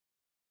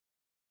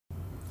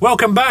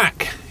Welcome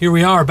back. Here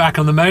we are, back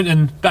on the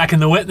mountain, back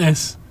in the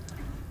witness.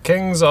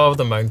 Kings of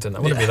the Mountain. I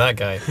want to be that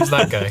guy. Who's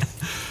that guy?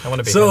 I want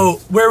to be So, him.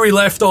 where we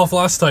left off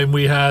last time,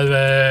 we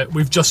had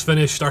we've just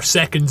finished our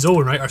second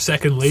zone, right? Our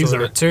second laser. So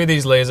we've got 2 of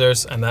these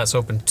lasers, and that's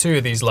opened 2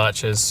 of these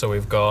latches, so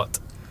we've got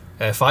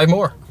 5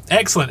 more.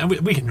 Excellent, and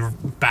we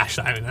can bash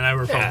that out in an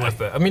hour probably.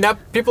 But, I mean,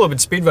 people have been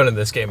speedrunning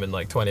this game in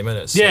like 20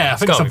 minutes. So Yeah, I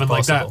think something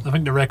like that. possible. I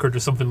think the record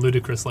was something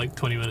ludicrous, like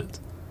 20 minutes.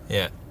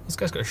 Yeah. This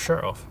guy's got his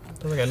shirt off.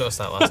 I don't think I noticed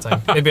that last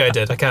time. Maybe I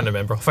did. I can't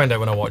remember. I'll find out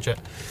when I watch it.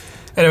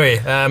 Anyway,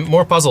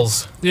 more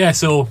puzzles. Yeah,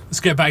 so let's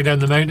get back down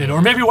the mountain.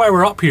 Or maybe while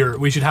we're up here,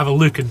 we should have a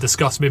look and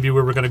discuss maybe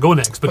where we're going to go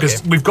next.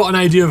 Because we've got an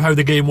idea of how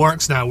the game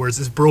works now, whereas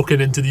it's broken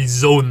into these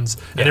zones,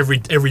 and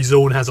every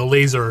zone has a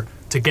laser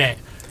to get.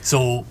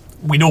 So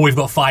we know we've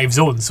got 5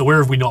 zones, so where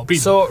have we not been?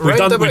 So we've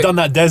done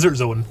that desert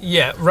zone.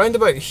 Yeah, round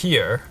about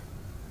here,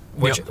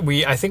 which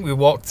I think we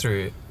walked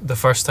through the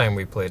first time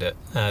we played it,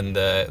 and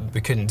we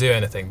couldn't do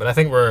anything. But I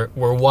think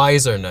we're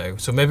wiser now,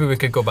 so maybe we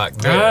could go back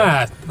there.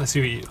 Ah, let's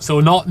see what you...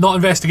 So not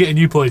investigate a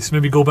new place,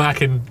 maybe go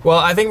back and... Well,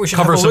 I think we should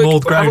cover some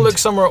old ground. Have a look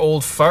somewhere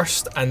old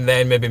first, and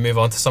then maybe move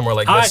on to somewhere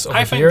like this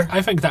over here.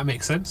 I think that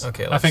makes sense.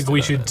 Okay, I think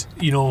we should,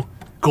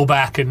 go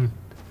back and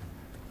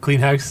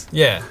clean house.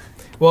 Yeah.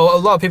 Well, a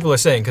lot of people are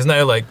saying, because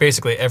now, like,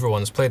 basically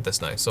everyone's played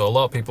this now, so a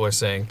lot of people are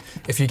saying,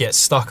 if you get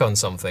stuck on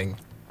something,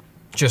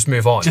 just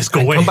move on. Just go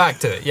and away. Come back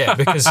to it, yeah,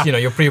 because,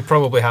 you'll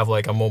probably have,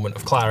 like, a moment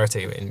of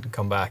clarity and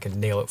come back and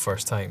nail it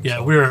first time. Yeah,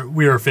 so.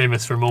 we're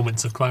famous for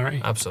moments of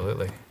clarity.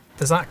 Absolutely.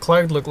 Does that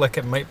cloud look like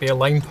it might be a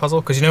line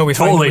puzzle? Because, we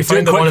totally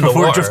find the one in the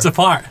before water. it drifts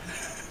apart.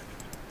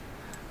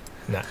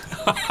 Nah.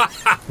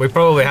 We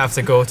probably have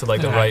to go to,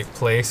 like, the right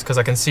place, because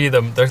I can see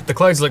them. The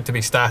clouds look to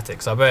be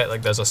static, so I bet,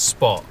 like, there's a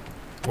spot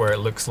where it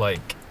looks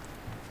like...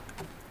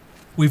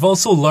 We've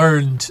also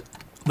learned,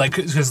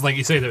 because like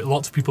you say, that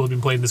lots of people have been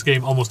playing this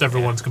game, almost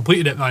everyone's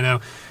completed it by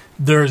now.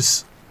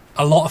 There's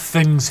a lot of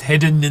things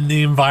hidden in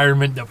the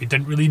environment that we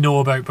didn't really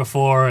know about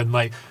before, and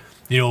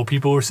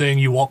people were saying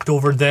you walked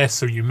over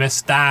this or you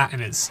missed that,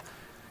 and it's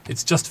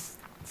just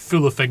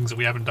full of things that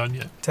we haven't done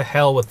yet. To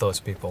hell with those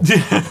people.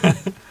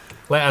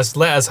 Let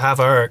us have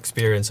our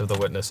experience of the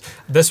witness.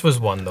 This was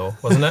one though,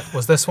 wasn't it?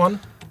 Was this one?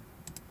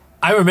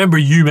 I remember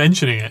you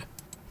mentioning it,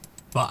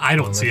 but I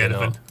don't see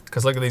anything.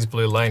 Because look at these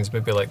blue lines,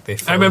 maybe like they...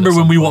 I remember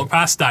when we walked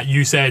past that,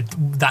 you said,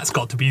 that's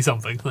got to be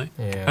something.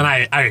 Yeah. And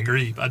I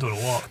agree, but I don't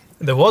know what.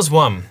 There was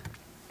one,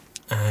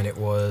 and it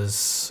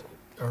was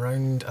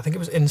around, I think it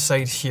was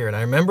inside here, and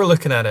I remember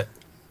looking at it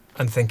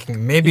and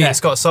thinking, maybe it's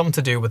got something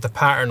to do with the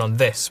pattern on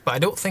this, but I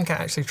don't think I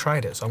actually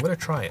tried it, so I'm going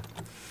to try it.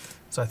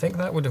 So I think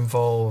that would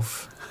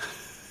involve...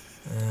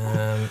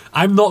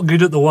 I'm not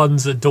good at the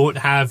ones that don't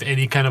have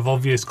any kind of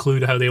obvious clue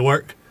to how they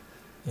work.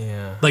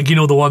 Yeah. Like,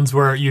 the ones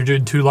where you're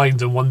doing 2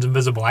 lines and one's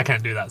invisible. I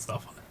can't do that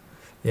stuff.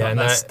 Yeah, and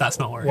that's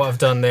not working. What I've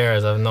done there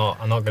is I'm not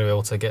going to be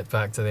able to get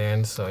back to the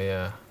end, so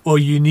yeah. Well,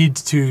 you need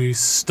to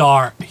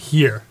start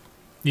here.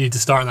 You need to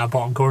start in that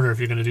bottom corner if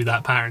you're going to do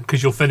that pattern,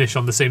 because you'll finish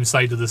on the same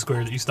side of the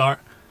square that you start.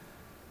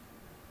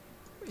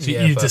 So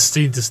you just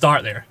need to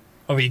start there.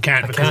 Oh, but you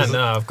can't. I can't,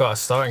 no, I've got a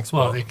starting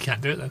spot. Well, you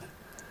can't do it then.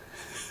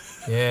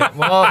 Yeah,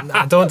 well,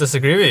 I don't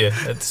disagree with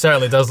you. It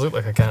certainly does look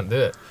like I can't do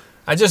it.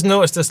 I just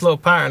noticed this little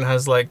pattern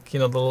has, like, the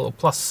little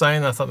plus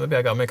sign. I thought maybe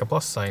I got to make a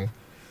plus sign,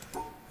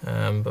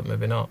 but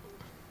maybe not.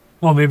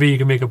 Well, maybe you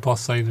can make a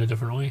plus sign in a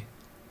different way.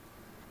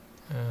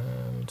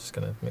 I'm just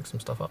going to make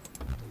some stuff up.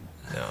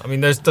 No, I mean,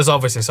 there's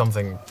obviously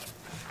something...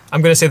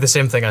 I'm going to say the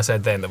same thing I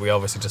said then, that we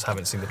obviously just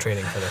haven't seen the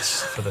training for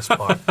this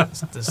part.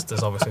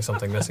 There's obviously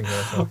something missing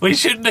here. So. We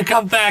shouldn't have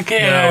come back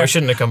here. No, we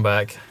shouldn't have come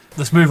back.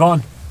 Let's move on.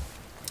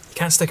 You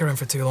can't stick around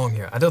for too long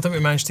here. I don't think we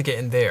managed to get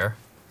in there.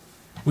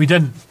 We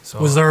didn't. So,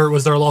 was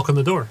there a lock on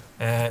the door?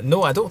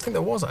 No, I don't think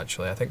there was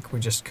actually. I think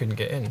we just couldn't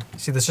get in.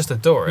 See, there's just a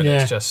door, and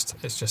it's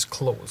just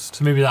closed.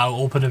 So maybe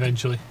that'll open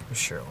eventually. I'm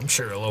sure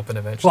it'll open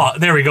eventually. Well,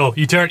 there we go.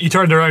 You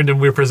turned around,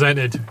 and we're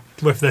presented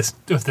with this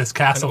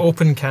castle. An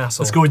open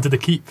castle. Let's go into the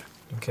keep.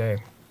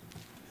 Okay.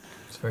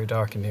 It's very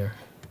dark in here.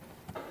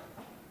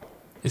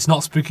 It's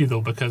not spooky though,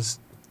 because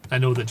I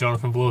know that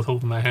Jonathan Blow is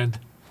holding my hand.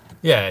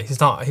 Yeah, he's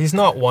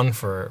not one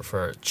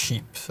for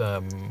cheap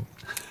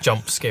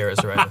jump scares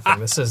or anything.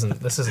 This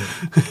isn't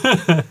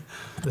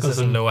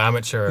no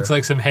amateur. Looks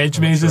like some hedge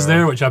mazes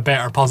there, which I bet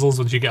are puzzles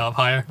once you get up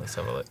higher. Let's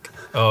have a look.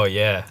 Oh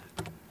yeah.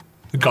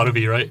 Gotta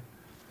be, right?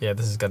 Yeah,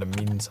 this is gonna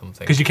mean something.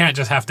 Because you can't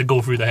just have to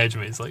go through the hedge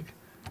maze, like.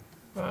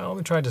 Well,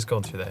 we tried just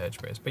going through the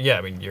hedge maze, but yeah,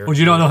 I mean Would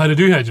you not know how to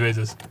do hedge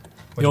mazes?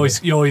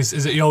 You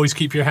always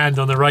keep your hand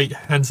on the right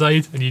hand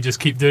side, and you just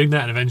keep doing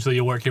that, and eventually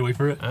you'll work your way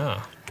through it.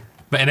 Oh.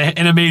 But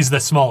in a maze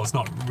this small, it's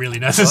not really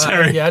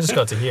necessary. Well, yeah, I just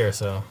got to here,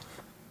 so.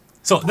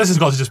 So this has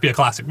got to just be a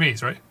classic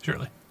maze, right?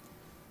 Surely.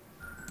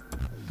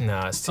 No,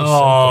 it's too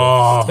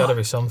simple. It's got to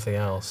be something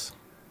else.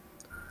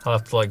 I'll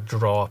have to like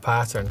draw a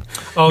pattern.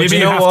 Oh, maybe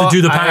you have to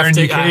do the pattern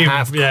you came.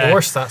 Of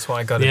course, that's what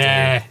I got to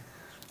do.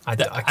 I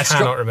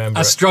cannot remember.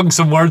 I strung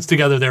some words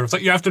together there. It's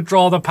like you have to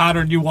draw the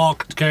pattern you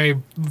walked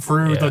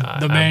through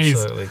the maze.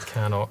 I absolutely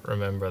cannot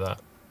remember that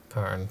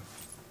pattern.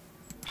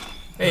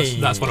 Hey,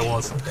 that's what it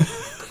was.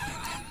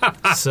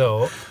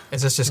 So,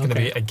 is this just going to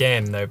be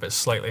again now, but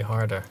slightly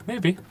harder?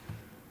 Maybe.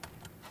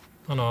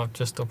 Oh no, I've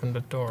just opened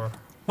the door.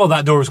 Well,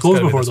 that door was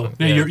closed before, though.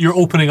 Yeah, yeah. you're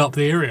opening up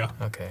the area.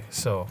 Okay,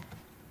 so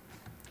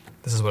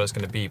this is what it's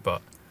going to be,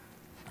 but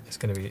it's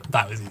going to be...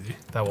 That was easy.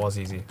 That was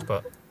easy,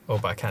 but... Oh,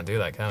 but I can't do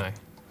that, can I?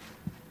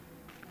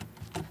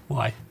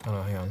 Why? Oh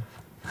no, hang on.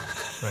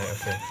 Right,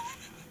 okay.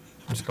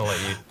 I'm just going to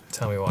let you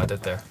tell me what I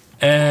did there.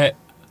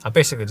 I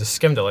basically just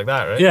skimmed it like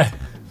that, right? Yeah.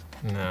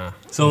 Nah.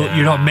 So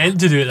you're not meant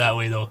to do it that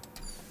way, though.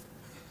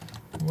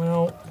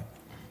 Well,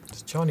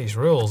 it's Johnny's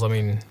rules. I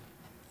mean,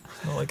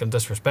 it's not like I'm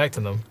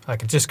disrespecting them. I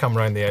could just come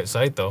around the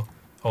outside, though.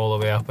 All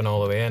the way up and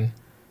all the way in.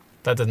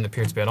 That didn't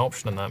appear to be an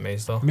option in that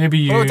maze, though. Maybe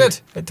you... Oh, it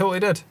did. It totally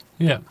did.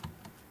 Yeah.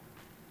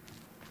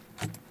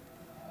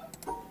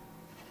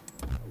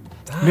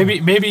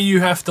 Damn. Maybe you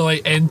have to,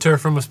 like, enter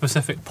from a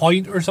specific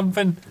point or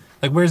something.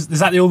 Like, is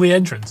that the only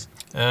entrance?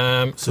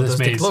 So there's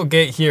the little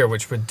gate here,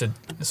 which would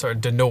sort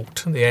of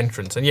denote the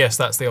entrance, and yes,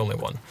 that's the only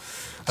one.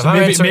 So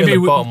maybe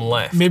the bottom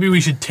left. Maybe we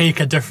should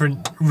take a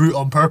different route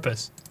on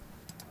purpose.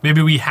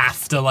 Maybe we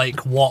have to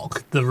like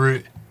walk the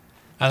route.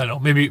 I don't know.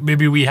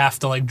 Maybe we have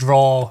to like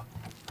draw.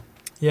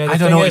 Yeah, I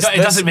don't know. It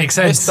doesn't make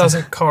sense. This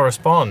doesn't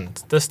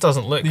correspond. This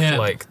doesn't look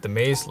like the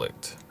maze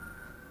looked.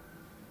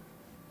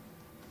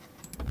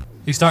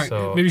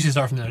 Maybe you should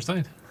start from the other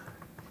side.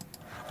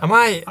 Am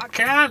I? I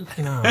can't.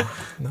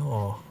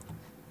 No.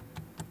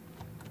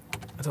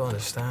 I don't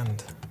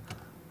understand.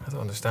 I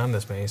don't understand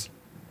this maze.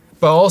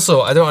 But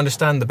also, I don't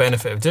understand the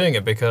benefit of doing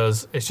it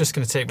because it's just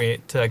going to take me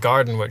to a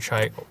garden which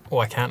I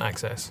can't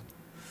access.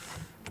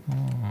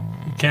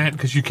 You can't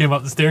because you came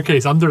up the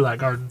staircase under that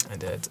garden. I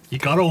did. You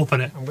got to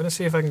open it. I'm going to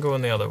see if I can go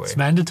in the other way. It's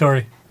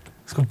mandatory.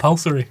 It's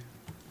compulsory.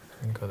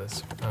 I'm going to go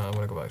this. I'm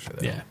going to go back through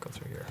there. Yeah. Go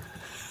through here.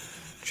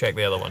 Check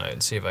the other one out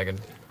and see if I can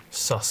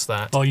suss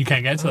that. Oh, you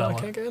can't get to that one. I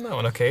can't get in that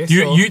one. Okay.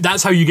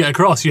 That's how you get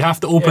across. You have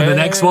to open the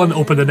next one,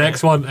 open the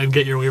next one, and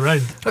get your way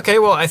around. Okay.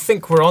 Well, I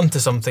think we're onto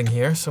something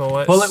here. So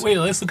let's. Well,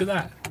 let's look at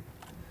that.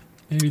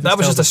 That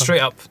was just a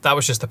straight up. That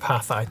was just the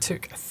path that I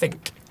took. I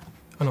think.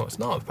 Oh no, it's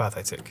not the path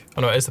I took.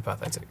 Oh no, it is the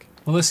path I took.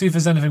 Well, let's see if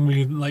there's anything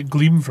we can like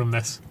glean from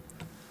this.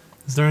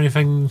 Is there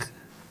anything?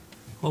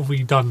 What have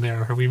we done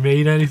there? Have we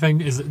made anything?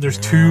 There's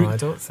two? I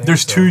don't think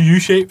there's so. two U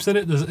shapes in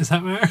it. Does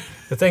that matter?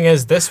 The thing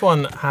is, this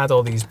one had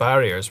all these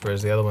barriers,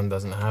 whereas the other one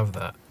doesn't have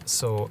that.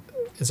 So,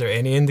 is there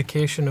any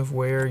indication of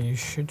where you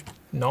should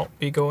not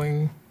be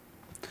going?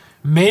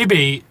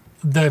 Maybe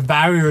the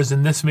barriers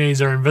in this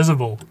maze are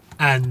invisible,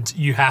 and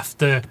you have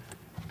to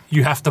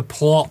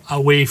plot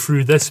a way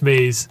through this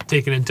maze,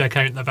 taking into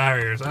account the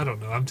barriers. I don't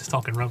know. I'm just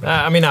talking rubbish.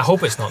 I mean, I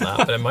hope it's not that,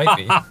 but it might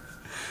be.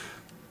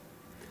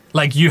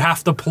 Like, you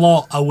have to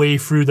plot a way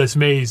through this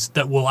maze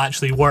that will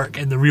actually work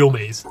in the real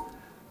maze.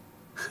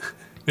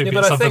 Maybe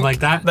it's something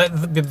like that.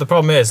 The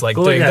problem is, like,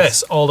 doing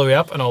this all the way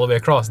up and all the way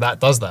across, that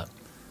does that.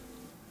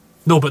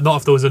 No, but not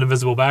if there was an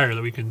invisible barrier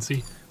that we can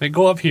see. Like,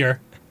 go up here.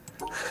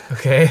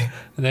 Okay.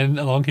 And then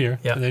along here.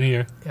 Yeah. And then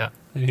here. Yeah.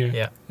 And here.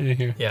 Yeah. And then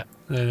here. Yeah.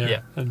 And then there.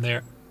 Yeah. And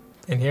there.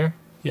 In here?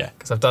 Yeah.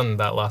 Because I've done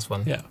that last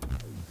one. Yeah.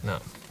 No.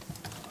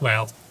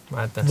 Well.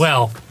 Madness.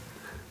 Well,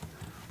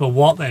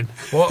 what then?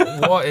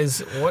 What is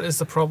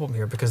the problem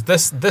here? Because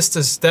this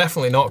does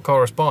definitely not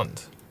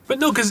correspond. But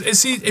no, because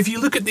see, if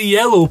you look at the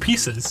yellow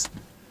pieces,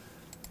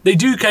 they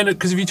do kind of,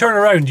 because if you turn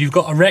around, you've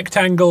got a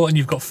rectangle and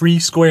you've got 3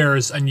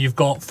 squares and you've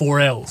got 4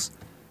 L's.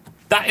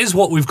 That is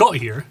what we've got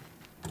here.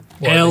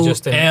 What,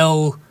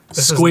 L,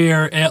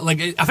 square, L, like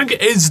I think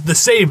it is the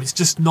same. It's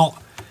just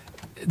not.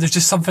 There's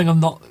just something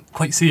I'm not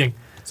quite seeing.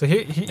 So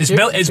it's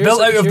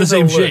built out of the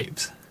same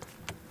shapes.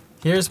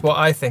 Here's what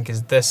I think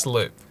is this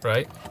loop,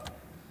 right?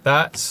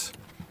 That's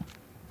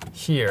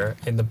here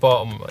in the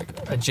bottom,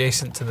 like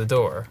adjacent to the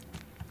door.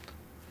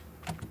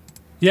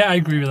 Yeah, I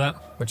agree with that.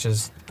 Which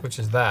is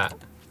that.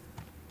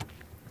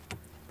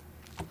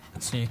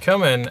 So you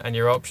come in and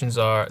your options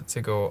are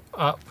to go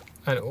up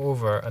and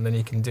over, and then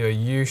you can do a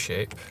U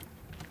shape.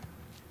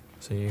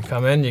 So you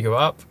come in, you go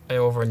up and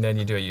over, and then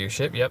you do a U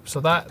shape. Yep.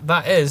 So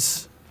that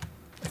is,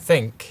 I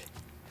think,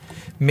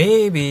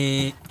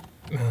 maybe.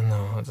 Oh,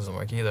 no, that doesn't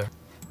work either.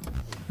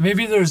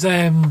 Maybe there's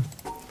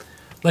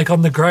like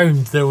on the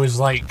ground there was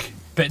like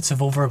bits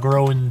of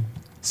overgrown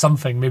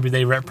something. Maybe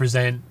they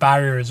represent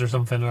barriers or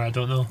something, or I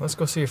don't know. Let's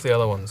go see if the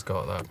other one's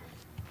got that.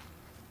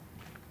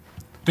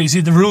 But you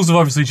see, the rules have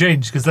obviously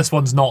changed because this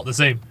one's not the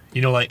same.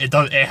 You know, like it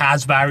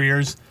has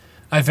barriers.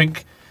 I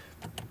think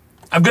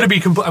I'm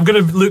gonna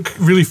look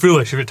really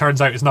foolish if it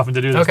turns out it's nothing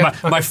to do with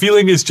this. My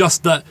feeling is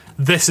just that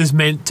this is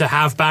meant to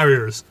have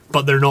barriers,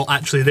 but they're not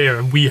actually there,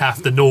 and we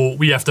have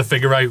to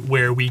figure out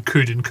where we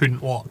could and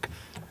couldn't walk.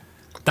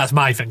 That's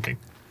my thinking.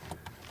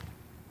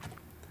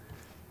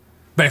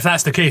 But if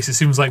that's the case, it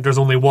seems like there's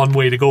only one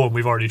way to go, and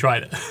we've already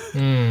tried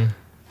it.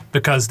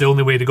 Because the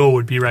only way to go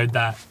would be around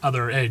that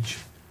other edge.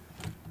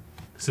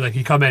 So like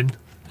you come in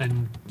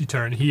and you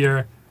turn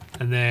here,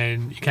 and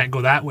then you can't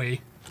go that way.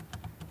 You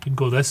can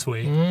go this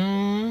way.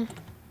 So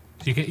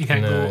you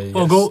can't go.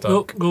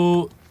 Oh,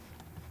 go.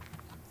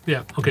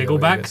 Yeah. Okay. Go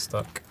back.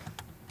 Stuck.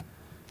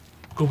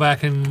 Go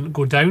back and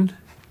go down,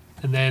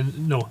 And then,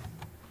 no.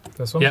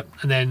 This one? Yep,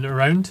 and then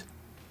around.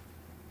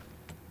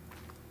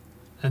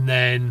 And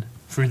then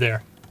through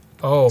there.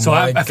 Oh so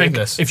my I think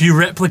goodness. if you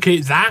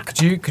replicate that...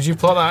 Could you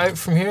plot that out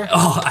from here?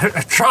 Oh,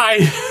 I try.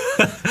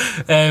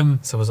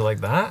 So was it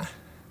like that?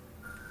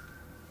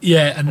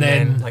 Yeah, and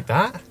then... like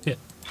that? Yeah.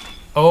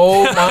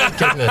 Oh my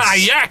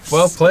goodness. Yes!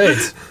 Well played.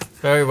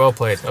 Very well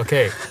played.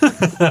 Okay.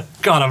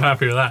 God, I'm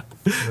happy with that.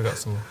 We got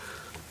some...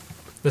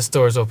 This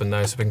door's open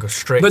now, so we can go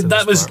straight to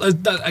But this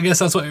part. I guess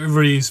that's what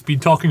everybody's been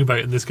talking about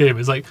in this game.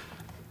 Is like,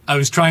 I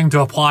was trying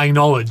to apply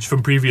knowledge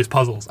from previous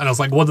puzzles, and I was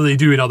like, what do they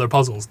do in other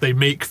puzzles? They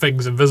make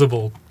things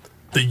invisible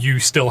that you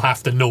still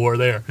have to know are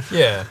there.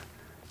 Yeah.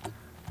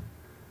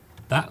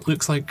 That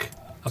looks like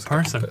a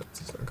person.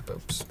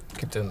 Oops,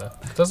 keep doing that.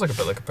 It does look a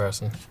bit like a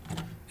person.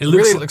 It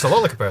looks looks a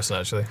lot like a person,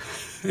 actually.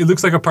 It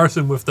looks like a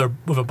person with a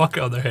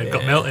bucket on their head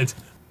got Yeah. melted.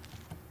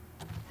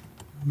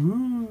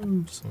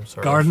 Ooh, Some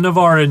sort Garden of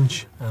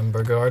Orange. of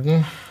amber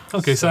garden.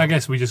 Okay, so I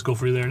guess we just go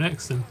through there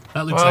next, and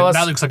that looks Well,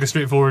 that looks like a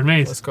straightforward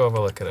maze. Let's go have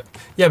a look at it.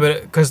 Yeah,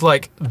 but because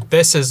like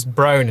this is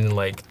brown and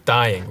like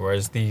dying,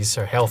 whereas these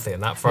are healthy,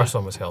 and that first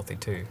one was healthy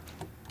too.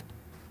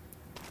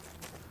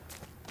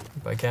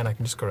 But again, I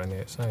can just go around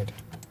the outside.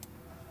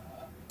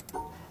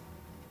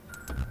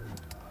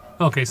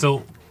 Okay,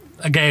 so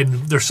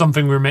again, there's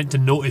something we're meant to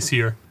notice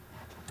here.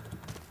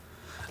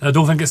 And I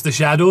don't think it's the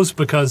shadows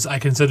because I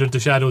considered the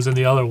shadows in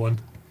the other one,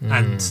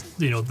 and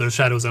you know there's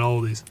shadows in all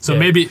of these. So Yeah.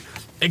 maybe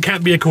it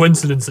can't be a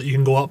coincidence that you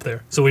can go up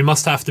there. So we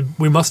must have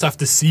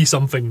to see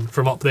something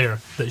from up there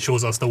that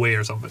shows us the way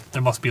or something.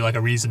 There must be like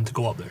a reason to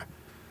go up there.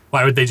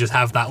 Why would they just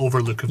have that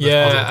overlook of this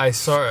puzzle? Yeah, I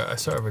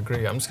sort of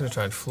agree. I'm just gonna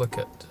try and flick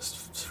it just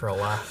for a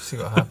laugh, see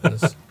what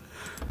happens.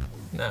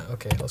 Nah,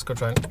 okay, let's go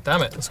try and...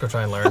 Damn it, let's go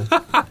try and learn.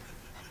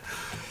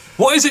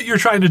 What is it you're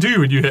trying to do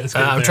when you hit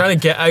escape I'm there? trying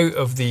to get out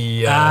of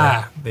the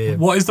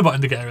What is the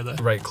button to get out of there?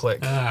 right click.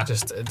 Ah.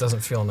 Just, it doesn't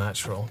feel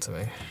natural to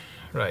me.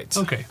 Right.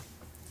 Okay.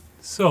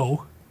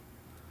 So,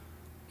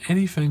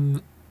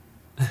 anything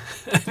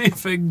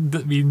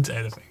that means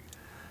anything.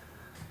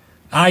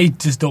 I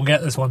just don't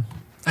get this one.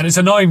 And it's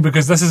annoying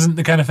because this isn't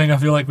the kind of thing I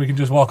feel like we can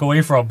just walk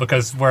away from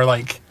because we're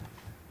like,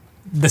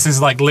 this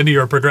is like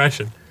linear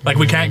progression. Like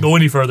we can't go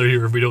any further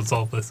here if we don't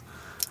solve this.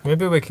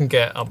 Maybe we can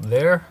get up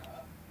there.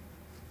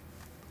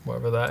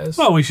 Whatever that is.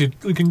 Well, we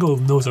can go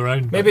nose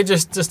around. Maybe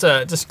just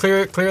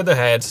clear the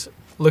head,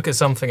 look at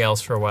something else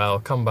for a while,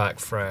 come back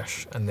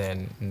fresh, and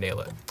then nail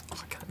it.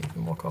 Oh, I can't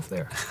even walk off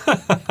there.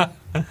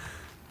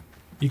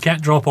 You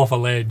can't drop off a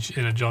ledge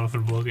in a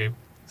Jonathan Blow game.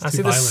 I It's see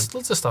too there's violent.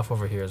 lots of stuff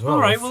over here as well.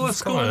 Alright, well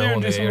let's go in there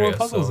and do some more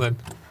puzzles then.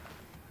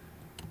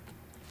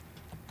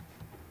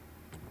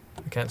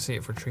 I can't see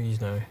it for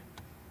trees now.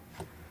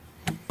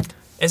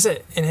 Is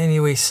it in any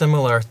way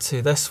similar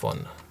to this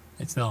one?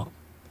 It's not.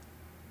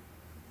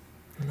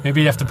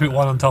 Maybe you have to put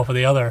one on top of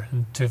the other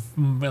and to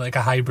make like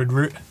a hybrid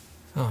route.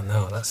 Oh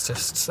no, that's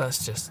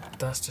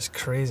just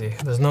crazy.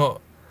 There's not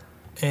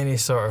any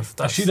sort of.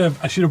 I should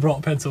have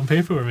brought pencil and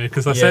paper with me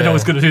because I said I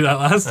was going to do that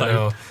last time. I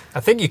know. I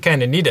think you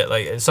kind of need it.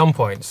 Like at some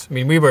points. I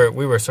mean, we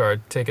were sort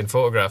of taking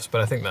photographs,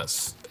 but I think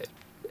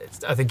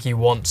I think he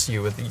wants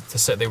you to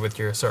sit there with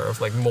your sort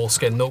of like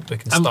moleskin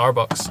notebook in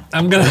Starbucks.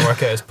 I'm gonna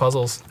work out his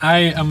puzzles. I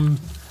am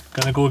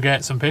gonna go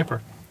get some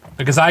paper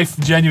because I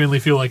genuinely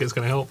feel like it's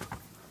gonna help.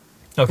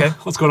 Okay.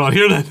 What's going on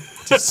here then?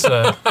 Just,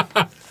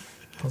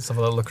 let's have a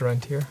little look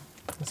around here.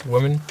 It's a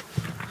woman.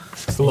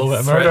 Just a little bit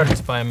of murder.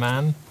 Threatened by a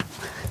man.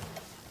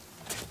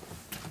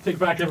 Take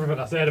back everything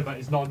I said about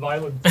his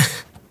non-violent.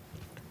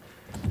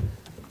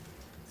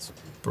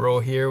 Bro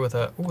here with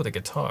a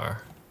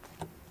guitar.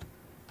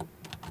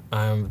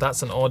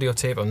 That's an audio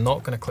tape. I'm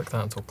not going to click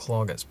that until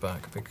Claw gets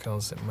back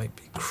because it might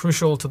be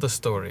crucial to the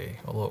story,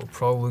 although it will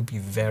probably be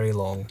very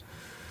long.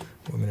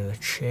 Woman in a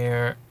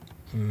chair,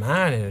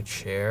 man in a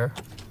chair.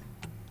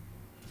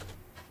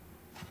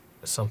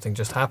 Something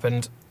just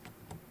happened.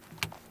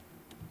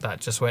 That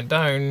just went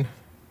down.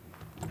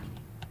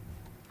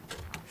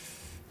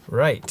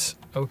 Right,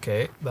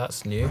 okay,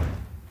 that's new.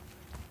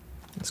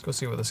 Let's go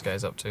see what this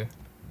guy's up to.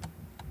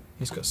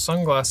 He's got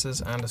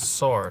sunglasses and a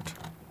sword.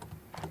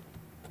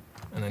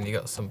 And then you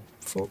got some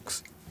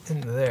folks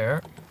in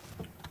there.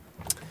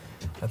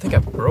 I think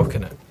I've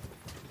broken it.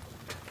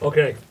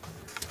 Okay.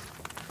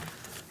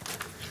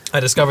 I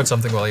discovered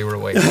something while you were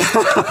away.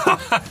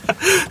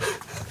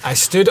 I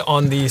stood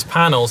on these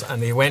panels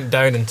and they went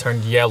down and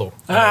turned yellow.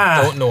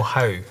 I don't know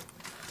how.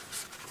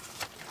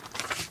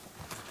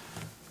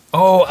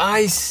 Oh,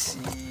 I see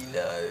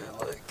now.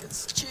 Look,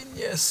 it's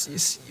genius. You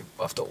see, you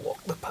have to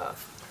walk the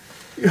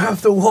path. You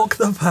have to walk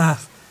the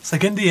path. It's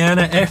like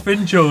Indiana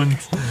effing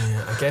Jones.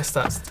 Yeah, I guess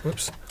that's...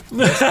 Whoops.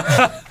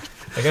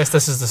 I guess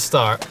this is the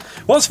start.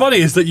 What's funny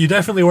is that you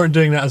definitely weren't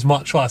doing that as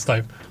much last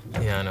time.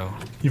 Yeah, I know.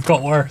 You've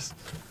got worse.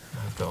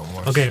 I've got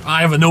worse. Okay,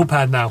 I have a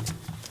notepad now.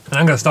 And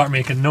I'm going to start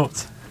making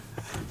notes.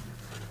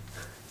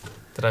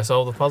 Did I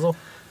solve the puzzle?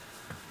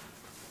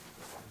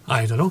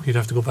 I don't know. You'd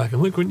have to go back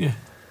and look, wouldn't you?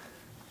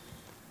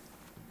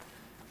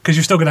 Because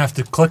you're still going to have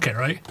to click it,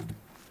 right?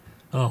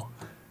 Oh.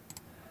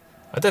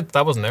 I did.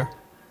 That wasn't there.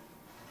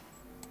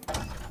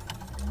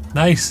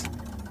 Nice.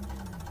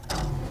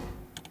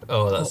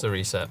 Oh, that's the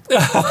reset.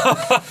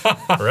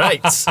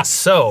 Right,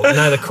 so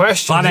now the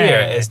question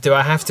here is, do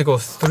I have to go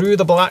through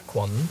the black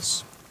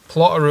ones,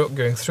 plot a route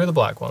going through the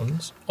black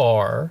ones,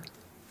 or...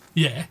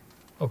 Yeah.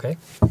 Okay.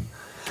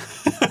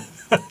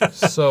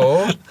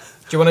 So, do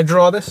you want to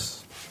draw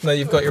this? Now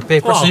you've got your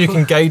paper so you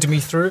can guide me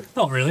through?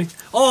 Not really.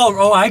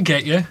 Oh, I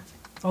get you.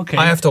 Okay.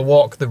 I have to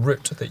walk the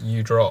route that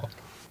you draw.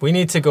 We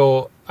need to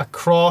go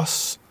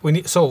across...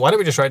 So why don't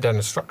we just write down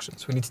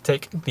instructions? We need to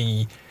take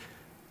the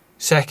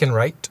second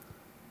right,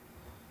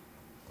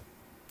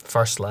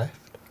 first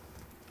left,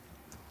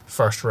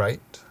 first right,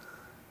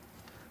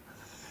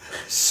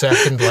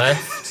 second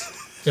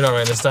left. You're not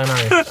writing this down,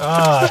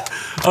 are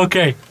you?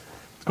 Okay,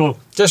 go.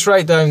 Just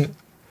write down...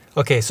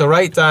 Okay, so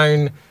write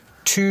down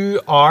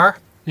 2R.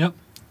 Yep.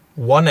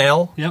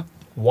 1L. Yep.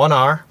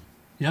 1R.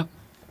 Yep.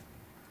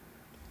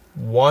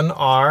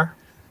 1R.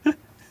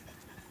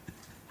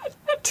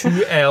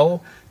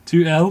 2L.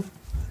 2L.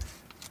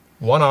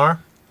 1R.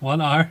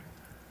 1R.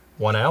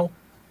 1L.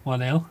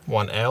 1L.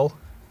 1L.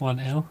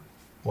 1L.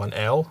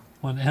 1L.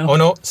 1L. Oh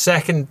no,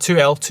 second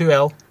 2L.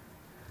 2L.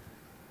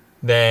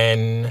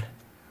 Then...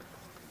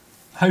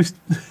 How's...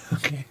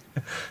 Okay.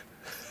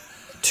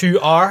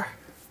 2R.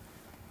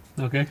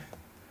 Okay.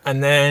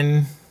 And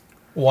then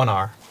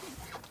 1R.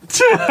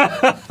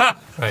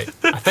 Right.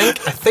 I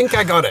think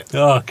I got it.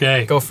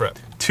 Okay. Go for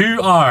it.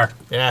 2R.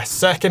 Yeah,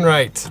 second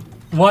right.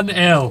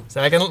 1L.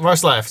 Second,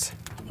 first left.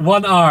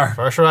 1R.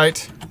 First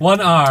right.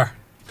 1R.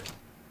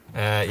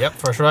 Yep,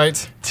 first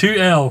right.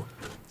 2L.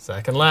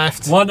 Second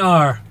left.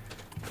 1R.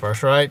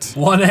 First right.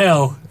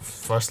 1L.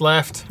 First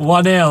left.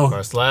 1L.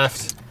 First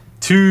left.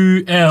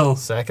 2L.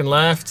 Second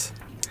left.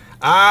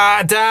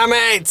 Ah, damn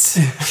it!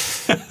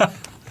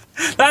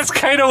 That's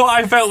kind of what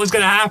I felt was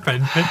going to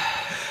happen.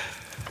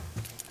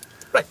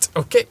 Right,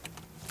 okay.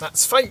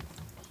 That's fine.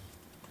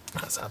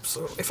 That's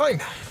absolutely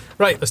fine.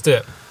 Right, let's do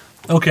it.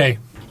 Okay.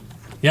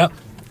 Yep.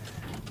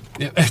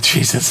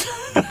 Jesus.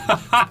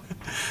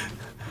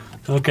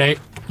 Okay.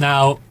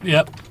 Now,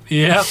 yep.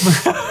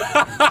 This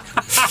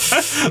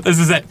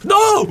is it.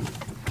 No!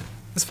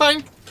 It's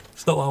fine.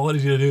 It's not what I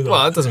wanted you to do, though.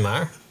 Well, it doesn't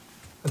matter.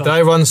 Did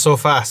I run so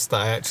fast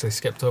that I actually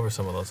skipped over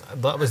some of those?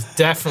 That was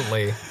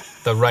definitely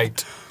the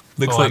right...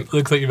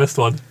 Looks like you missed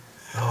one.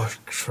 Oh,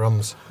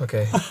 crumbs.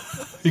 Okay.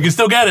 You can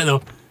still get it,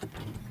 though.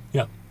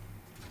 Yep.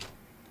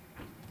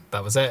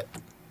 That was it.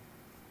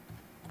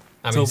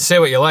 I mean, say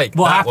what you like.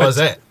 What that happened? Was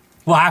it.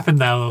 What happened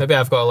now, though? Maybe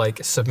I've got to,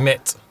 like,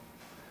 submit.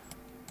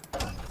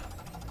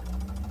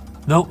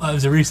 Nope, that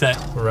was a reset.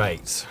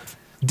 Right.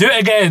 Do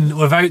it again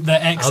without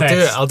the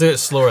excess. I'll do it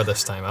slower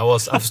this time. I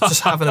was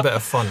just having a bit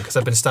of fun because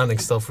I've been standing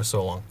still for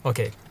so long.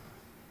 Okay.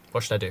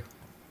 What should I do?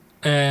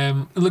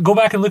 Go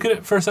back and look at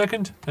it for a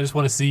second. I just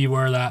want to see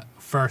where that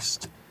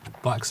first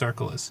black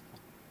circle is.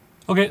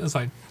 Okay, that's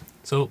fine.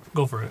 So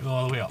go for it. Go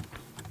all the way up.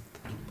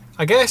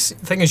 I guess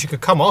the thing is you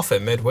could come off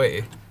it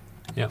midway.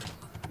 Yep.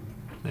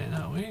 Then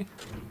that way.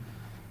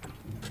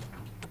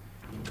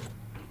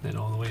 Then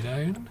all the way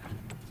down.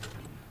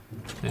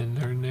 Then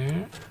down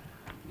there.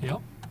 Yep.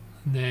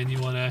 And then you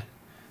want to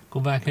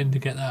go back in to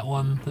get that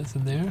one that's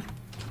in there.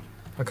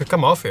 I could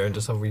come off here and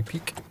just have a wee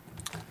peek.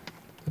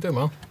 I do,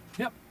 well.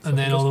 Yep. And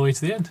then all the way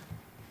to the end.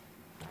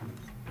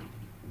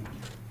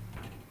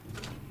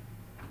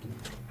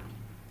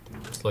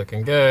 It's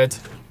looking good.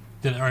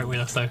 Did it the right way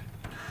this time.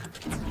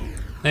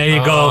 There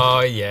you go. Oh,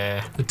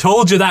 yeah. I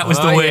told you that was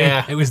the way.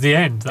 Yeah. It was the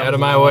end. Out of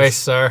my way,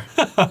 sir.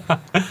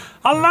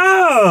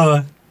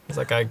 Hello! What's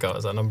that guy got?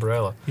 Is that an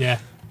umbrella? Yeah.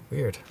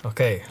 Weird.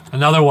 Okay.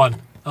 Another one.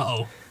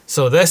 Uh-oh.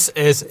 So this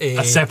is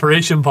a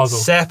separation puzzle.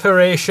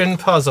 Separation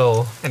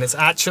puzzle. And it's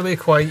actually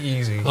quite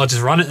easy. I'll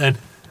just run it then.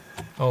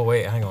 Oh,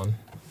 wait, hang on.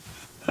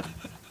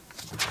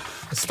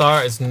 The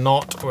start is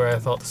not where I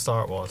thought the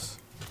start was.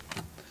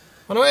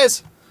 Oh, no, it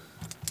is.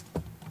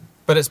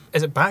 But is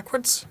it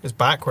backwards? It's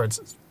backwards.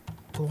 It's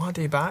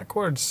bloody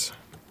backwards.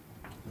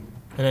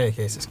 In any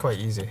case, it's quite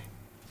easy.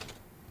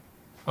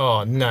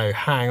 Oh, no,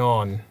 hang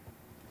on.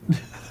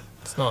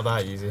 It's not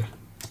that easy.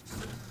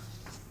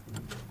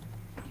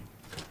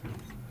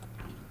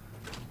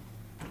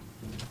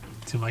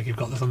 Seems like you've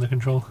got this under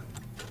control.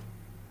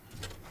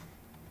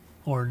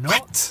 Or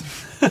not.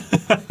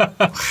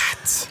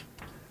 What?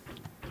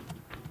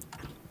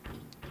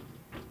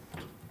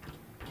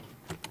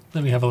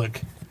 Let me have a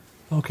look.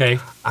 Okay.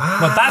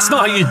 But that's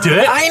not how you do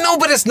it. I know,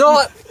 but it's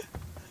not.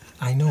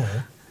 I know,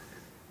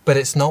 but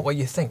it's not what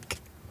you think.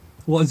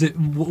 What is it?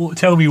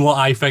 Tell me what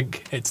I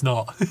think it's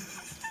not.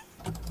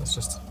 Let's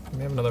just, let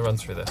me have another run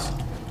through this.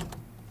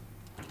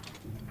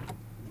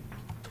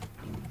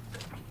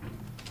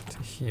 To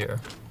here.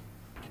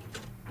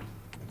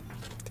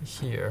 To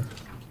here.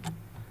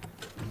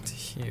 To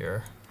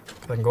here.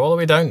 I can go all the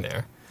way down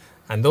there.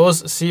 And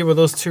those, see where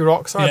those two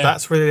rocks are? Yeah.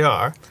 That's where they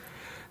are.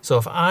 So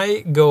if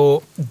I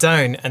go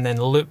down and then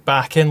loop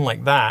back in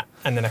like that,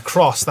 and then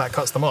across, that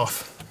cuts them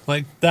off.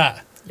 Like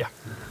that? Yeah.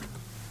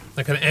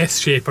 Like an S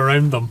shape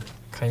around them?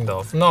 Kind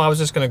of. No, I was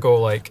just going to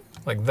go like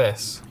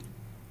this.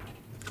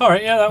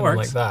 Alright, yeah, that And works.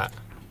 like that.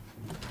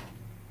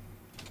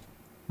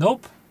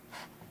 Nope.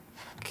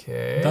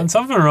 Okay. Done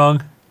something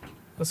wrong.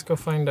 Let's go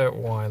find out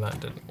why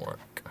that didn't work.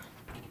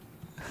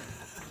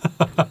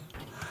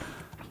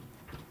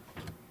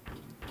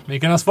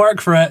 Making us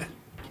work for it.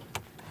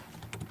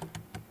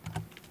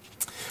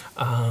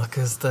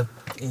 Because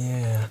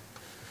yeah.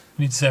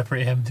 Need to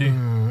separate him too.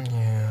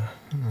 Yeah.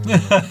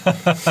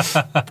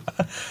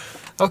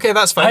 Okay,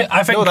 that's fine.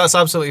 I think... No, that's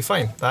absolutely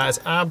fine. That is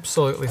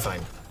absolutely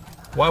fine.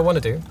 What I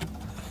want to do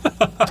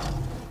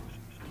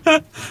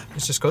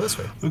is just go this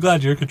way. I'm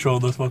glad you're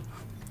controlling this one.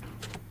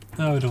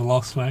 I would have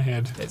lost my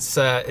head. It's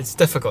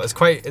difficult.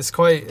 It's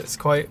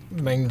quite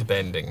mind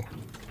bending.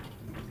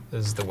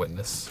 Is the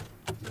witness.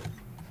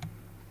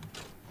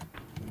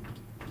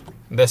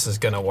 This is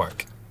gonna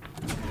work.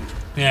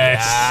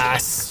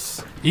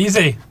 Yes. Yes.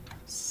 Easy.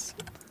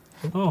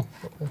 Oh,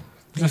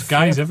 just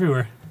guys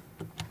everywhere.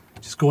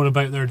 Just going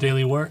about their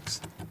daily works.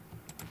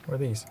 What are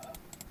these?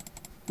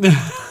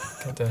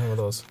 Can't do anything with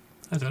those.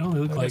 I don't know, they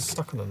look I like get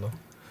stuck on them though.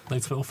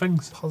 nice little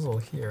things. Puzzle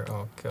here.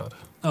 Oh god.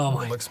 Oh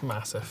my. It looks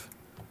massive.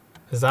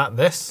 Is that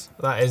this?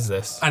 That is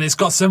this. And it's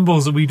got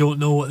symbols that we don't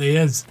know what they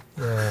is.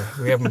 Yeah,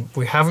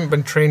 we haven't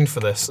been trained for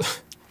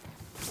this.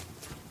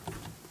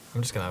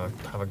 I'm just gonna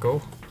have a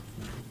go.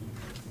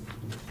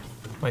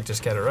 Might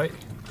just get it right.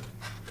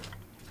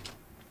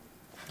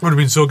 Would have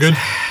been so good.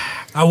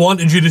 I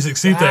wanted you to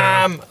succeed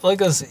there. Look,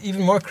 there's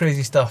even more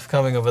crazy stuff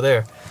coming over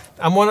there.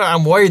 I'm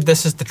worried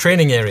this is the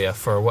training area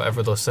for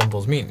whatever those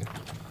symbols mean.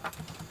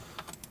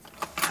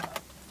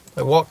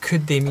 Like, what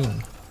could they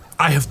mean?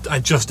 I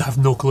just have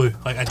no clue.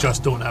 Like, I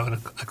just don't have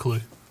a clue.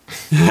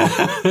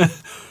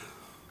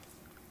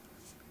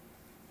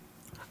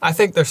 I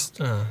think there's...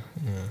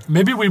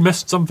 Maybe we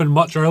missed something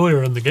much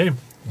earlier in the game.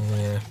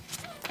 Yeah.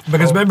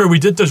 Because remember, we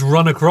did just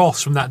run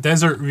across from that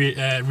desert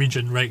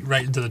region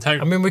right into the town.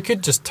 I mean, we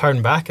could just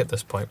turn back at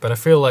this point, but I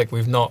feel like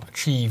we've not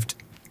achieved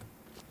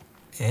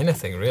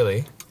anything,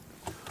 really.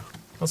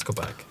 Let's go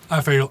back.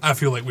 I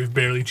feel like we've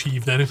barely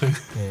achieved anything.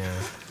 Yeah,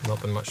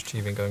 not been much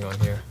achieving going on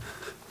here.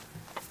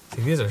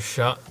 See, these are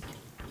shut.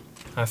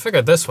 I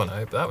figured this one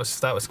out, but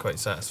that was quite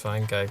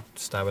satisfying. Guy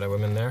stabbing a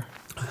woman there.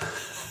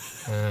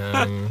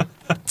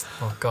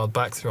 Oh god,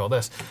 back through all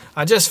this.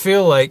 I just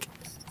feel like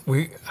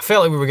I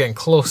felt like we were getting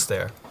close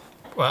there.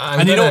 Well,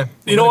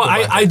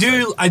 I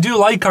do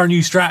like our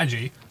new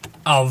strategy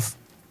of,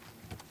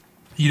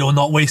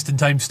 not wasting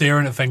time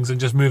staring at things and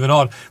just moving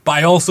on. But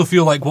I also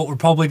feel like what we're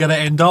probably going to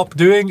end up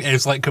doing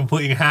is like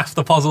completing half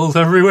the puzzles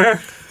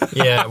everywhere.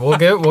 Yeah, we'll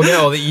get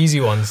all the easy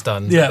ones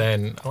done. Yeah.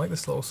 Then I like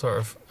this little sort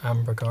of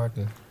amber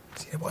garden.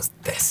 See, what's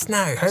this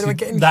now? How do I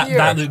get in here?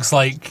 That looks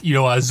like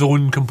a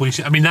zone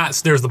completion. I mean,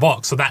 there's the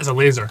box, so that's a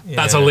laser. Yeah.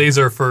 That's a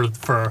laser for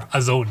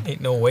a zone.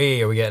 Ain't no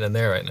way are we getting in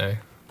there right now.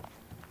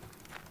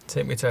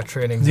 Take me to a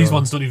training zone. These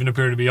ones don't even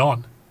appear to be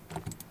on.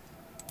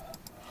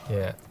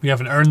 Yeah. We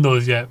haven't earned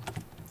those yet.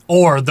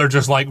 Or they're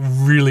just like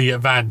really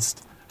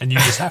advanced and you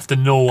just have to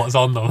know what's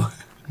on them.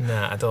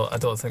 Nah, I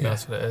don't think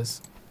that's what it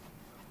is.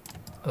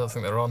 I don't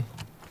think they're on.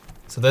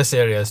 So this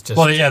area is just...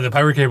 Well, yeah, the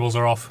power cables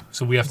are off,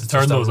 so we have to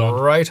turn those on.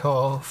 Right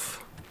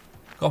off.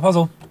 Got a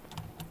puzzle.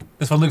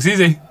 This one looks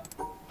easy.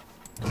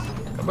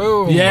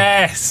 Kaboom!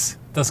 Yes!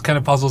 That's the kind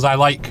of puzzles I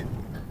like.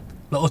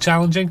 Little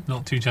challenging,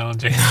 not too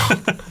challenging.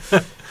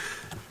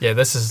 Yeah,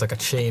 this is like a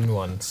chain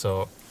one,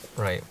 so...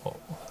 Right, well,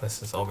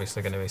 this is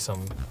obviously going to be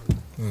some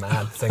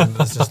mad thing that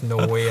there's just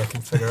no way I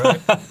can figure out.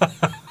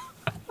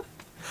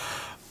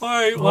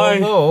 Why?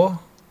 Although...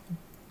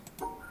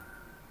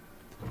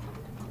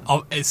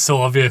 Oh, it's so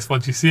obvious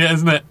once you see it,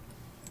 isn't it?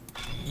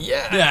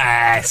 Yeah.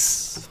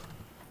 Yes.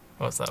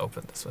 What's that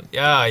open? This one.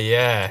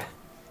 Yeah.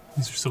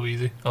 These are so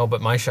easy. Oh,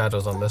 but my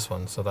shadow's on this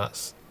one, so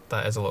that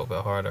is a little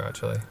bit harder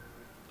actually.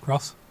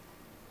 Cross.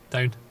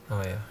 Down.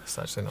 Oh yeah, it's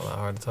actually not that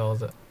hard at all,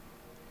 is it?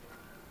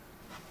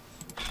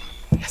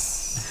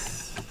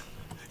 Yes.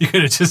 You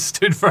could have just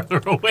stood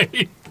further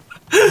away.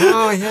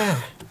 Oh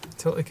yeah,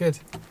 totally could.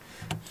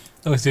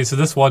 Okay, so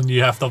this one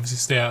you have to obviously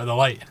stay out of the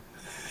light.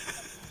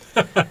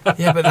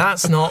 Yeah, but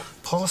that's not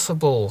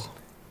possible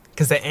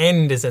because the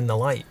end is in the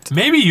light.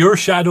 Maybe your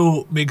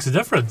shadow makes a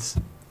difference.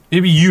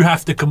 Maybe you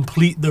have to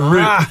complete the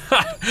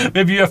route.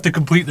 Maybe you have to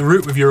complete the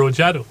route with your own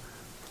shadow.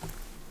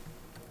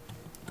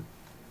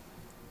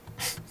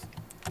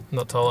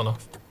 Not tall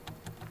enough.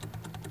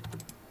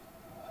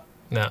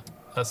 Nah,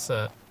 that's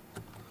I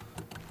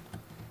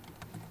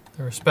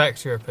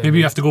respect your opinion. Maybe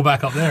you have to go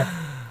back up there.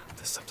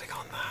 There's something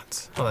on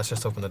that. Oh, let's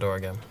just open the door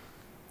again.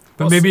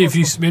 But maybe if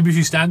you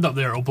stand up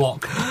there, it'll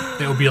block.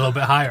 It'll be a little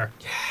bit higher.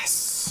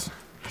 Yes,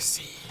 I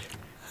see.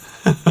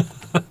 No,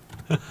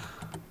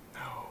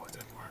 it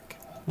didn't work.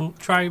 Well,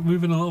 try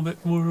moving a little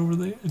bit more over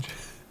the edge.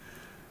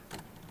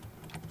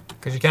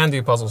 Because you can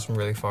do puzzles from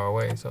really far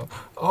away. So,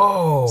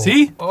 oh,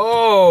 see?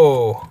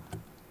 Oh,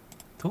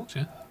 told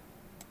you.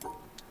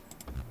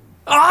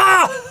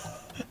 Ah!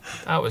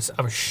 I was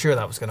sure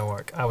that was gonna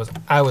work. I was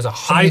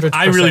 100%.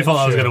 I really thought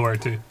that was gonna work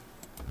too.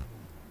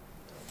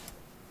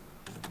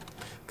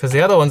 Because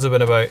the other ones have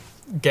been about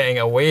getting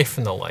away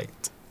from the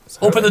light.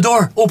 So open the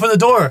door! Open the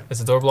door! Is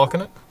the door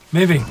blocking it?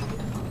 Maybe.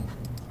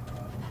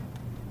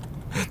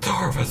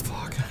 Door nervous.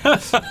 Fuck.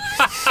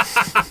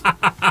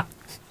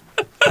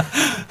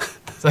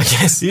 So I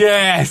guess.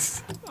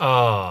 Yes!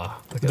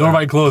 Oh, look at Door that.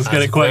 might close, get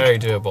That's it quick. Very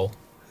doable.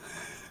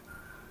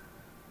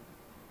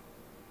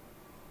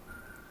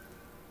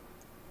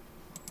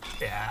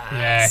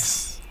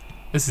 Yes.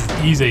 This is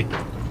easy.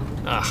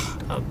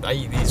 I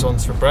eat these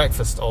ones for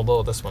breakfast,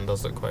 although this one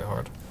does look quite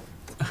hard.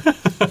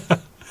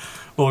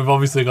 Well, we've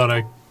obviously got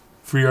to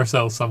free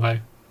ourselves somehow.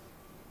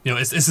 You know,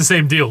 it's the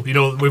same deal. You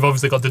know, we've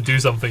obviously got to do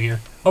something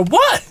here. Oh,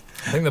 what?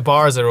 I think the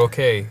bars are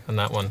okay on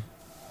that one.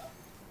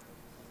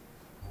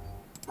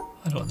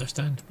 I don't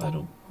understand, but I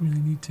don't really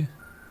need to.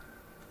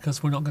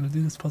 Because we're not going to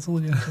do this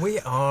puzzle yet. We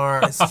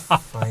are. It's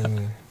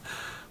fine.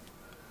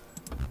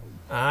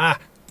 Ah!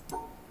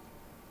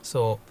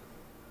 So...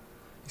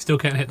 You still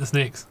can't hit the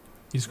snakes.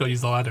 You just got to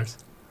use the ladders.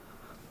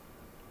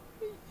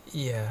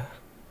 Yeah.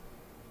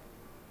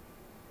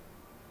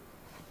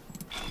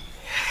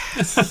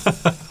 Yes.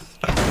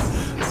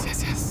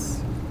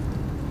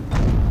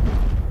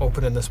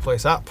 Opening this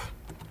place up.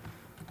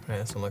 Right,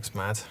 this one looks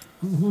mad.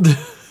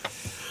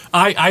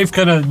 I've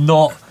kind of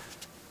not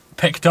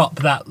picked up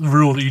that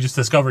rule that you just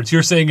discovered. So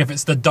you're saying if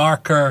it's the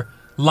darker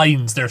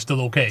lines, they're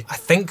still okay? I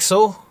think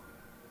so.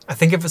 I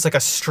think if it's like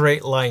a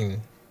straight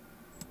line.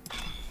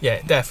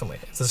 Yeah, definitely.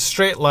 If it's a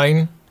straight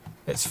line,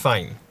 it's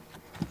fine.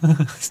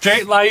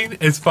 Straight line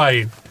is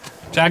fine.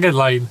 Jagged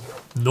line,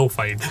 no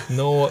fine.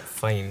 No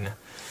fine.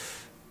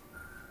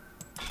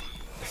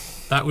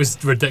 That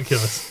was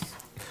ridiculous.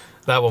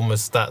 That one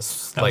was, that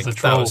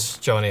was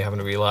Johnny having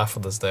a wee laugh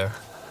with us there.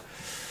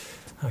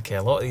 Okay,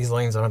 a lot of these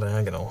lines are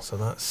diagonal, so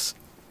that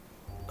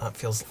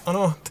feels, oh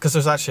no, because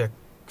there's actually a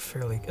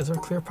fairly, is there a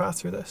clear path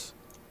through this?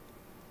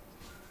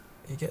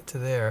 You get to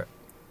there,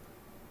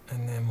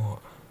 and then what?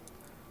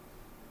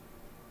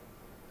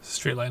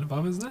 Straight line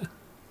above, isn't it?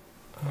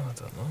 Oh, I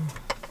don't know.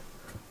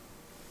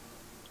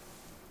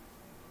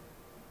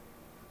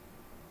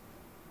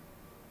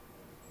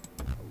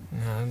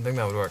 No, I don't think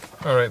that would work.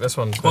 Alright, this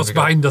one. What's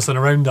behind us and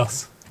around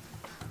us?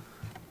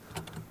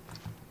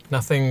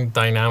 Nothing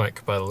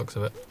dynamic by the looks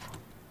of it.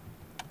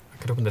 I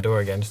could open the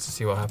door again just to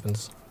see what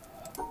happens.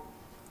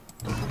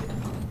 Oh,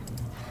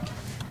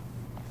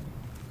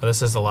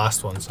 this is the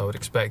last one, so I would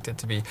expect it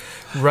to be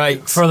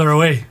right. Further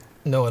away.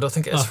 No, I don't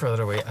think it is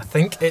further away. I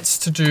think it's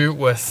to do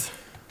with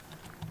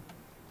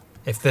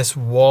if this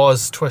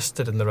was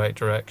twisted in the right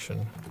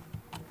direction.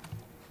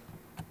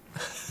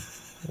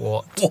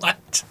 What?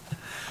 What?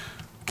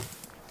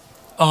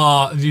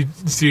 You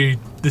see,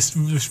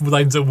 this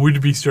lines that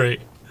would be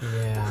straight.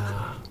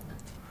 Yeah.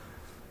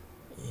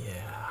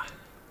 Yeah.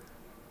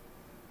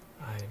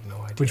 I have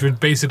no idea. Which would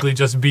basically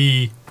just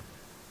be.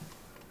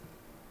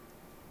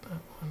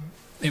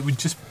 It would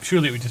just,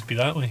 surely it would just be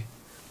that way.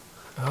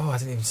 Oh, I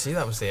didn't even see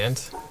that was the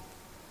end.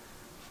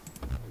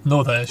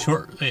 No, the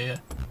short. Yeah.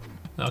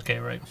 Okay,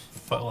 right.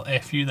 Well,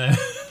 F you then.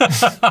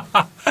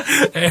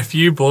 F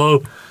you,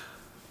 blow.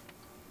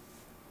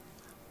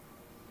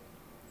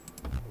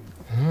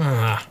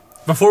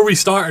 Before we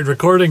started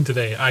recording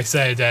today, I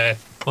said,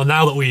 well,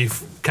 now that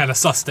we've kind of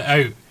sussed it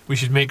out, we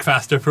should make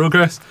faster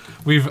progress.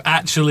 We've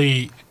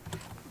actually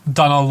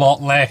done a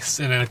lot less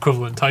in an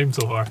equivalent time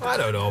so far. I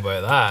don't know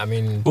about that. I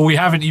mean... Well, we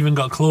haven't even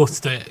got close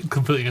to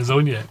completing a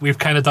zone yet. We've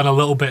kind of done a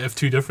little bit of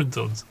two different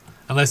zones.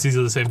 Unless these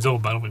are the same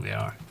zone, but I don't think they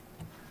are.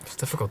 It's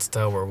difficult to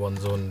tell where one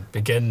zone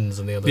begins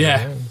and the other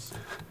ends.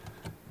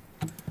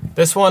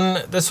 This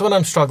one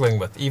I'm struggling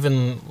with.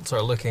 Even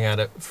sort of looking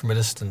at it from a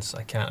distance,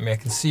 I can't. I mean, I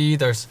can see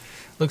looks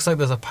like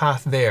there's a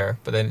path there,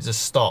 but then it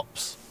just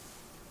stops.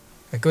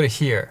 I go to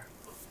here,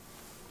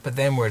 but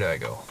then where do I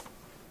go?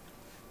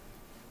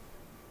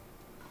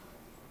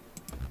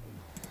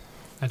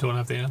 I don't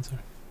have the answer.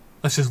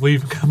 Let's just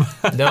leave and come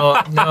back.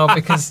 No,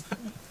 because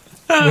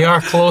we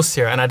are close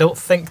here, and I don't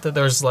think that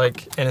there's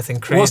like anything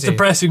crazy. What's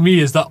depressing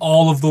me is that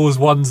all of those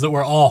ones that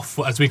were off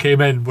as we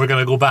came in, we're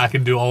gonna go back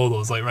and do all of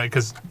those, like, right?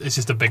 Because it's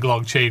just a big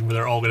long chain where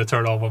they're all gonna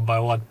turn on one by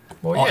one.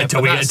 Well, yeah,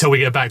 until we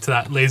get back to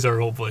that laser,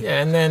 hopefully.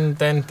 Yeah, and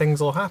then things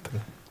will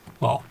happen.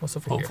 Well,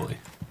 hopefully.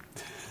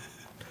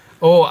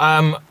 Oh,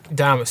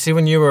 damn it. See,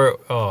 when you were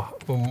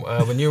in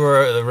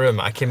the room,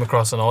 I came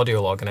across an audio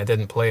log and I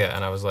didn't play it,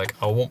 and I was like,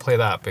 I won't play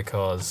that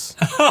because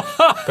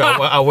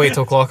I'll wait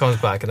till Claw comes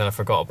back, and then I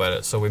forgot about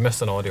it, so we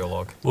missed an audio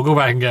log. We'll go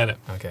back and get it.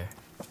 Okay.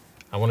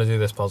 I want to do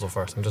this puzzle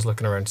first. I'm just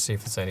looking around to see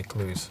if there's any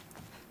clues.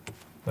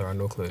 There are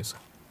no clues.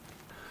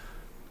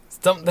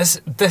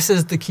 This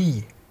is the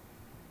key.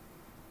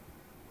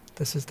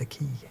 This is the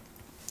key.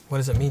 What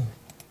does it mean?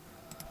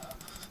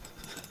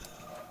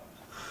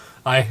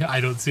 I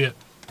don't see it.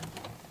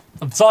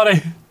 I'm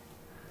sorry.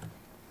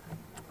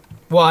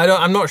 Well,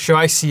 I'm not sure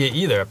I see it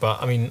either,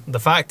 but I mean, the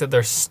fact that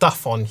there's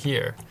stuff on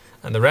here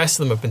and the rest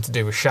of them have been to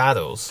do with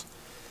shadows,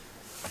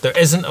 there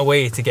isn't a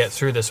way to get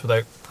through this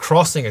without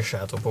crossing a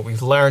shadow, but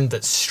we've learned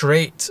that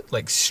straight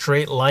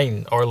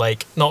line, or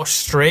like, not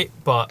straight,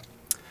 but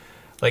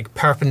like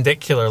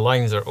perpendicular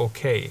lines are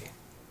okay.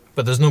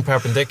 But there's no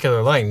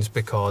perpendicular lines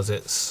because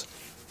it's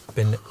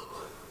been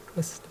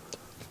twisted.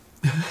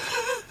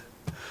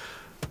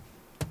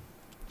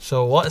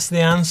 So what's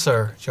the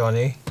answer,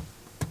 Johnny?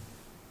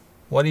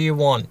 What do you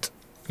want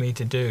me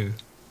to do?